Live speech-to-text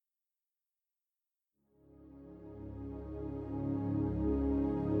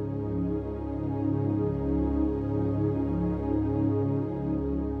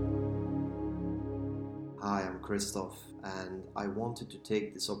Christoph, and I wanted to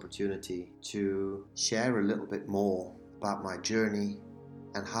take this opportunity to share a little bit more about my journey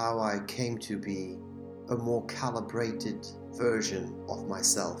and how I came to be a more calibrated version of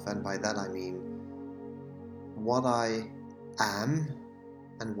myself. And by that I mean what I am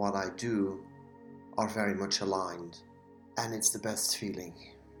and what I do are very much aligned, and it's the best feeling.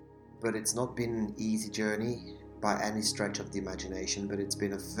 But it's not been an easy journey by any stretch of the imagination, but it's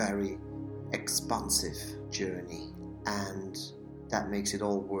been a very expansive journey, and that makes it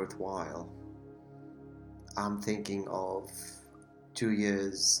all worthwhile. I'm thinking of 2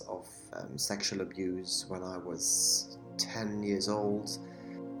 years of sexual abuse when I was 10 years old.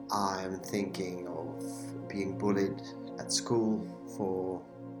 I'm thinking of being bullied at school for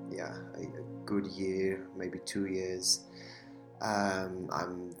a good year, maybe 2 years.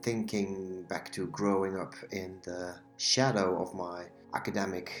 I'm thinking back to growing up in the shadow of my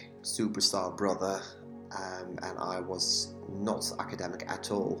academic superstar brother, and I was not academic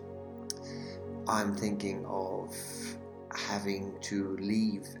at all. I'm thinking of having to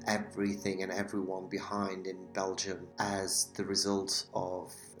leave everything and everyone behind in Belgium as the result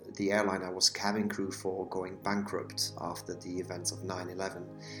of the airline I was cabin crew for going bankrupt after the events of 9/11,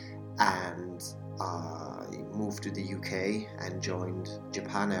 and I moved to the UK and joined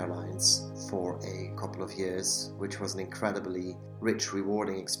Japan Airlines for a couple of years, which was an incredibly rich,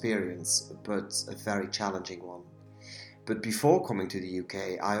 rewarding experience, but a very challenging one. But before coming to the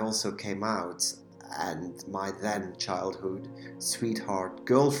UK, I also came out, and my then childhood sweetheart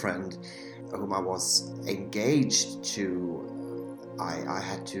girlfriend, whom I was engaged to, I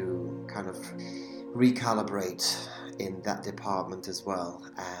had to kind of recalibrate in that department as well,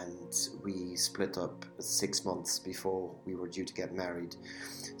 and we split up 6 months before we were due to get married.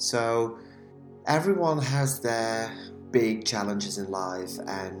 So everyone has their big challenges in life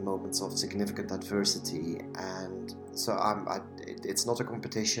and moments of significant adversity, and so it's not a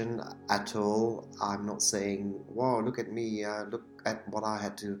competition at all. I'm not saying, wow, look at me, look at what I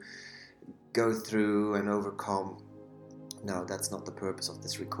had to go through and overcome. No, that's not the purpose of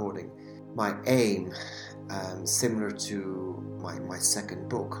this recording. My aim, similar to my second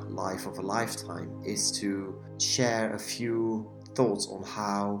book, Life of a Lifetime, is to share a few thoughts on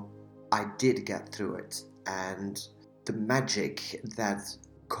how I did get through it and the magic that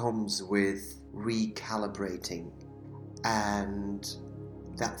comes with recalibrating. And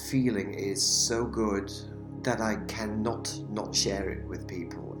that feeling is so good that I cannot not share it with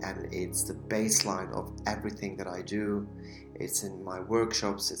people, and it's the baseline of everything that I do. It's in my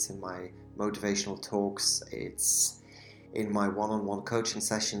workshops, it's in my motivational talks, it's in my one-on-one coaching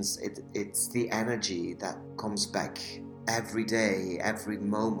sessions. It's the energy that comes back every day, every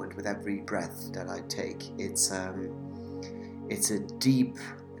moment, with every breath that I take. It's a deep,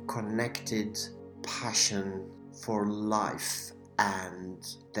 connected passion for life and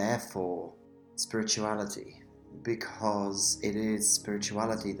therefore spirituality, because it is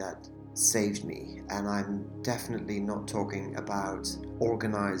spirituality that saved me. And I'm definitely not talking about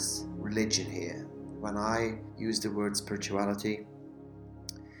organized religion here. When I use the word spirituality,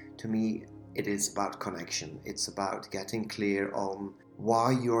 to me it is about connection. It's about getting clear on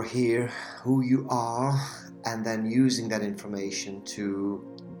why you're here, who you are, and then using that information to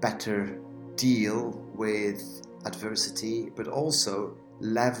better deal with adversity, but also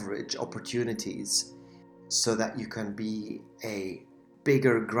leverage opportunities so that you can be a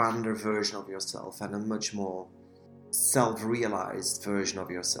bigger, grander version of yourself and a much more self-realized version of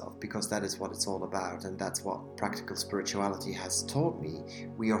yourself, because that is what it's all about, and that's what practical spirituality has taught me.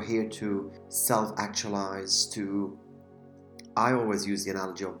 We are here to self-actualize, I always use the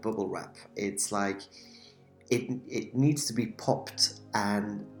analogy of bubble wrap. It's like it needs to be popped,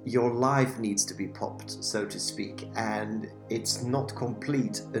 and your life needs to be popped, so to speak, and it's not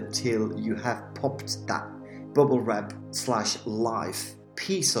complete until you have popped that bubble wrap / life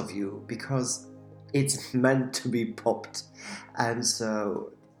piece of you, because it's meant to be popped. And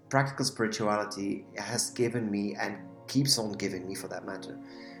so practical spirituality has given me, and keeps on giving me for that matter,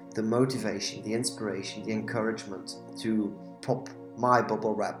 the motivation, the inspiration, the encouragement to pop my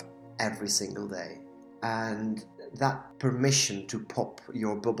bubble wrap every single day. And that permission to pop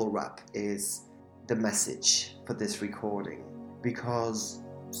your bubble wrap is the message for this recording, because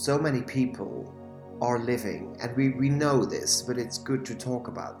so many people are living, and we know this, but it's good to talk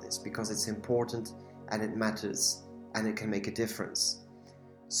about this because it's important and it matters and it can make a difference.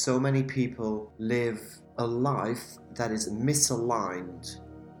 So many people live a life that is misaligned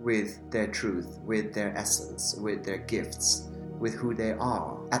with their truth, with their essence, with their gifts, with who they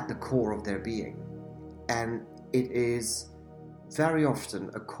are at the core of their being. And it is very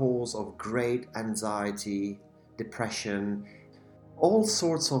often a cause of great anxiety, depression, all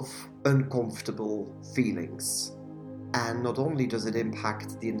sorts of uncomfortable feelings. And not only does it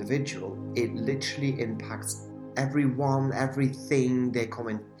impact the individual, it literally impacts everyone, everything they come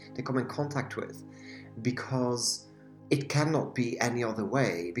in contact with, because it cannot be any other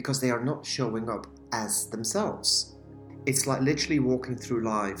way, because they are not showing up as themselves. It's like literally walking through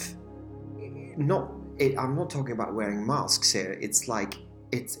life. I'm not talking about wearing masks here. It's like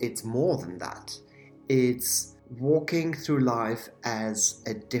it's more than that. It's walking through life as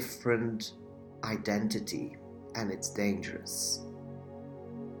a different identity, and it's dangerous.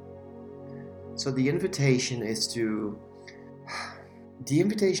 So the invitation is to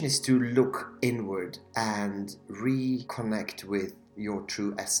look inward and reconnect with your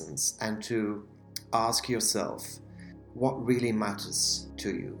true essence, and to ask yourself what really matters to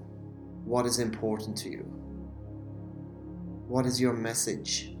you, what is important to you, what is your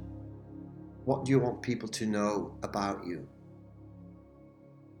message, what do you want people to know about you.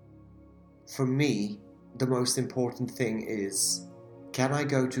 For me, the most important thing is, can I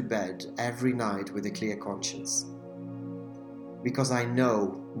go to bed every night with a clear conscience? Because I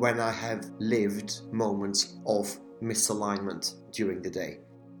know when I have lived moments of misalignment during the day,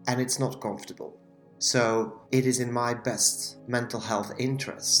 and it's not comfortable. So it is in my best mental health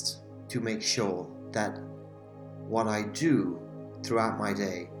interest to make sure that what I do throughout my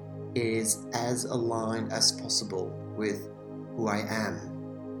day is as aligned as possible with who I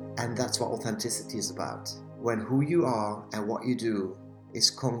am. And that's what authenticity is about. When who you are and what you do is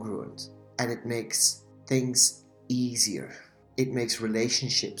congruent, and it makes things easier. It makes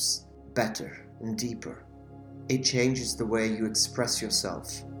relationships better and deeper. It changes the way you express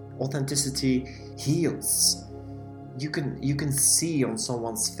yourself. Authenticity heals. You can see on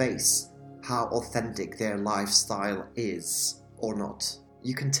someone's face how authentic their lifestyle is or not.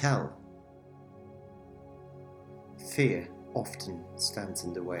 You can tell. Fear often stands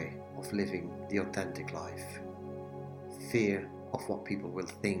in the way of living the authentic life. Fear of what people will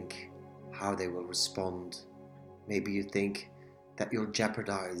think, how they will respond. Maybe you think that you'll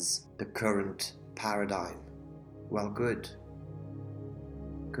jeopardize the current paradigm. Well, good.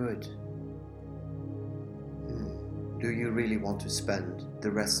 Do you really want to spend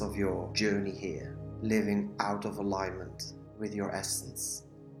the rest of your journey here living out of alignment with your essence?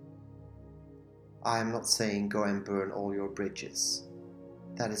 I am not saying go and burn all your bridges.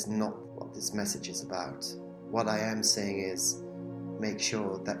 That is not what this message is about. What I am saying is, make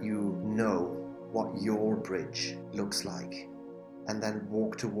sure that you know what your bridge looks like, and then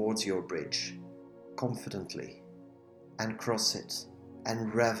walk towards your bridge confidently and cross it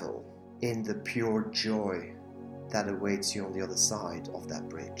and revel in the pure joy that awaits you on the other side of that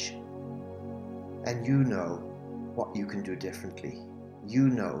bridge. And you know what you can do differently. You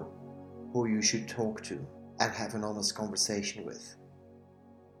know who you should talk to and have an honest conversation with.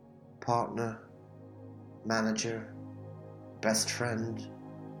 Partner, manager, best friend,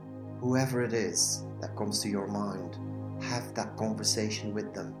 whoever it is that comes to your mind, have that conversation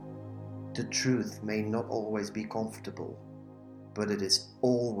with them. The truth may not always be comfortable, but it is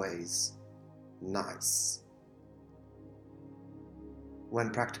always nice. When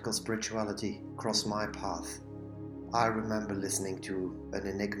practical spirituality crossed my path, I remember listening to an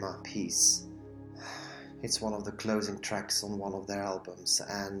Enigma piece. It's one of the closing tracks on one of their albums,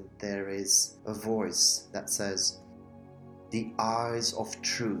 and there is a voice that says, "The eyes of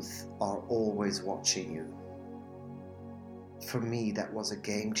truth are always watching you." For me, that was a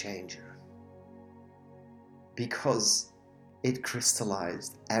game changer, because it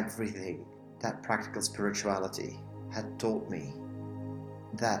crystallized everything that practical spirituality had taught me,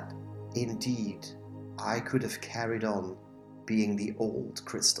 that indeed I could have carried on being the old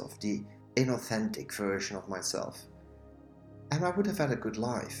Christoph, the inauthentic version of myself, and I would have had a good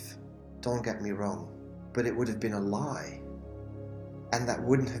life, don't get me wrong, but it would have been a lie, and that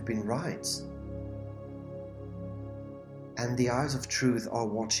wouldn't have been right. And the eyes of truth are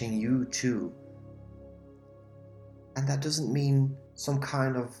watching you too. And that doesn't mean some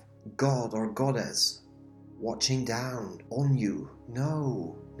kind of god or goddess watching down on you.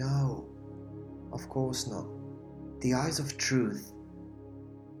 No, of course not. The eyes of truth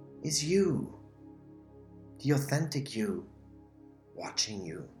is you, the authentic you, watching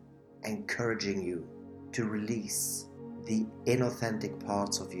you, encouraging you to release the inauthentic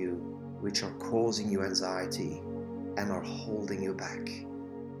parts of you which are causing you anxiety and are holding you back.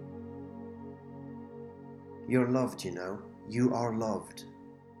 You're loved, you know. You are loved.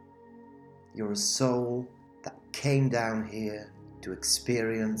 You're a soul that came down here to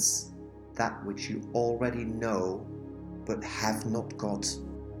experience that which you already know but have not got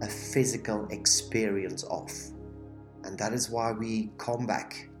a physical experience of. And that is why we come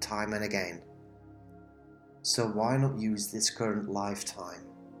back time and again. So why not use this current lifetime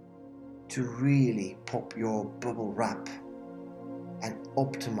to really pop your bubble wrap and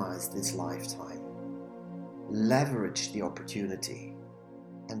optimize this lifetime? Leverage the opportunity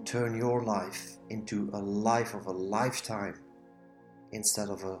and turn your life into a life of a lifetime instead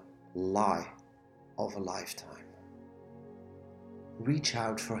of a lie of a lifetime. Reach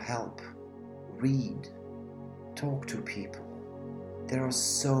out for help. Read. Talk to people. There are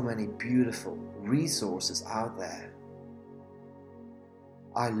so many beautiful resources out there.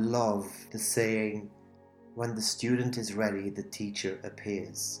 I love the saying, when the student is ready, the teacher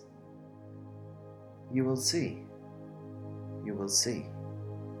appears. You will see. You will see.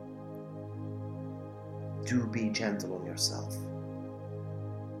 Do be gentle on yourself.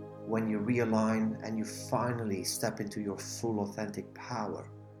 When you realign and you finally step into your full authentic power,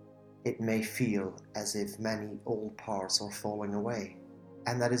 it may feel as if many old parts are falling away.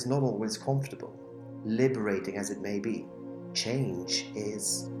 And that is not always comfortable, liberating as it may be. Change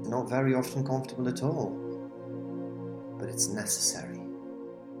is not very often comfortable at all, but it's necessary.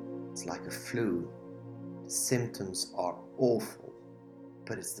 It's like a flu. The symptoms are awful,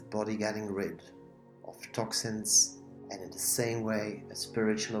 but it's the body getting rid of toxins. And in the same way, a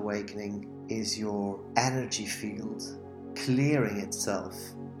spiritual awakening is your energy field clearing itself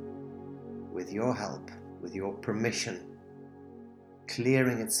with your help, with your permission,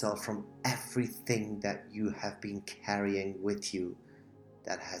 clearing itself from everything that you have been carrying with you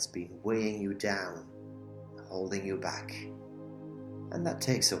that has been weighing you down, holding you back. And that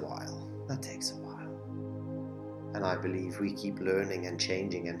takes a while. That takes a while. And I believe we keep learning and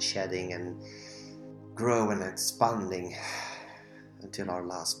changing and shedding and grow and expanding until our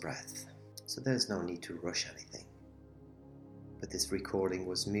last breath. So there's no need to rush anything. But this recording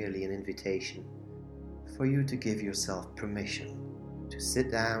was merely an invitation for you to give yourself permission to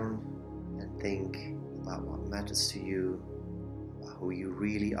sit down and think about what matters to you, about who you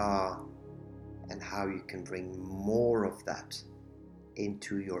really are, and how you can bring more of that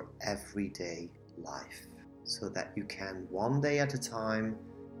into your everyday life so that you can, one day at a time,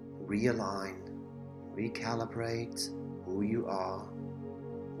 realign, recalibrate who you are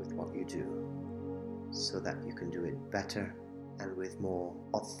with what you do so that you can do it better and with more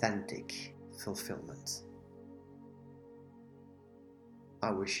authentic fulfillment.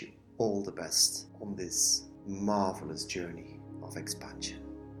 I wish you all the best on this marvelous journey of expansion.